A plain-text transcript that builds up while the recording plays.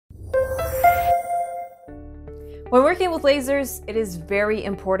When working with lasers, it is very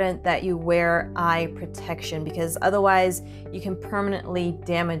important that you wear eye protection because otherwise you can permanently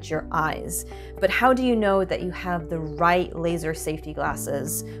damage your eyes. But how do you know that you have the right laser safety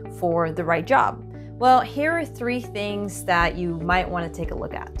glasses for the right job? Well, here are 3 things that you might want to take a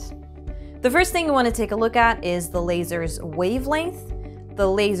look at. The first thing you want to take a look at is the laser's wavelength, the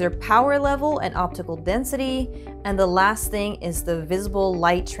laser power level and optical density, and the last thing is the visible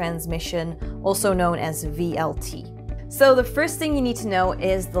light transmission, also known as VLT. So the first thing you need to know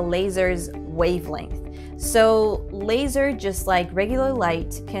is the laser's wavelength. So laser, just like regular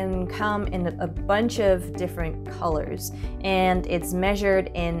light, can come in a bunch of different colors, and it's measured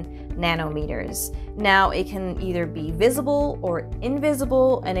in nanometers. Now it can either be visible or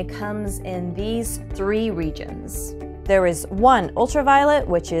invisible, and it comes in these 3 regions. There is 1 ultraviolet,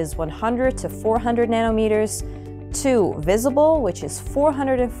 which is 100 to 400 nanometers, 2 visible, which is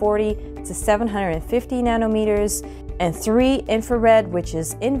 440 to 750 nanometers, and 3 infrared, which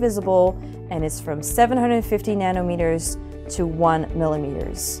is invisible, and it's from 750 nanometers to 1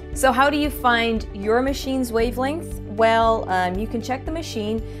 millimeters. So how do you find your machine's wavelength? Well, you can check the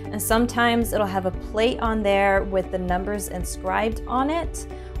machine, and sometimes it'll have a plate on there with the numbers inscribed on it,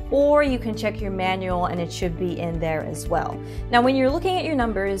 or you can check your manual and it should be in there as well. Now, when you're looking at your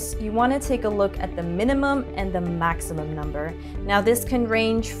numbers, you want to take a look at the minimum and the maximum number. Now, this can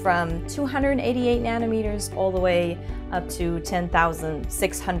range from 288 nanometers all the way up to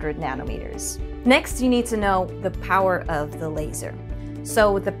 10,600 nanometers. Next, you need to know the power of the laser.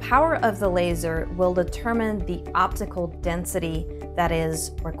 So the power of the laser will determine the optical density that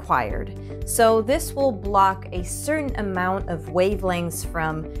is required. So this will block a certain amount of wavelengths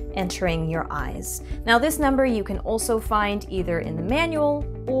from entering your eyes. Now, this number you can also find either in the manual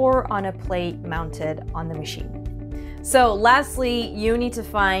or on a plate mounted on the machine. So lastly, you need to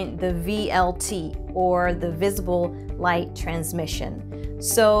find the VLT, or the visible light transmission.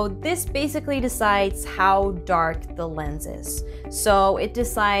 So this basically decides how dark the lens is. So it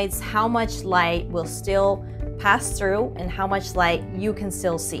decides how much light will still pass through and how much light you can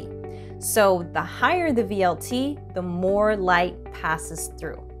still see. So the higher the VLT, the more light passes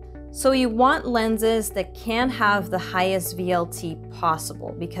through. So you want lenses that can have the highest VLT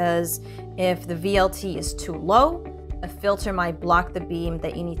possible, because if the VLT is too low, a filter might block the beam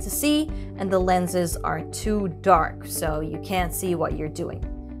that you need to see, and the lenses are too dark, so you can't see what you're doing.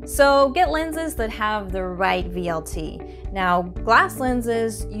 So get lenses that have the right VLT. Now, glass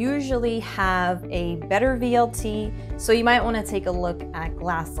lenses usually have a better VLT, so you might want to take a look at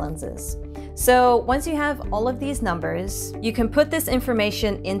glass lenses. So once you have all of these numbers, you can put this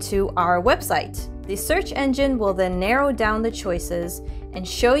information into our website. The search engine will then narrow down the choices and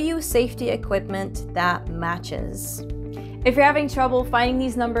show you safety equipment that matches. If you're having trouble finding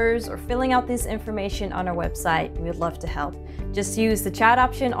these numbers or filling out this information on our website, we would love to help. Just use the chat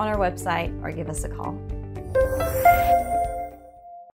option on our website or give us a call.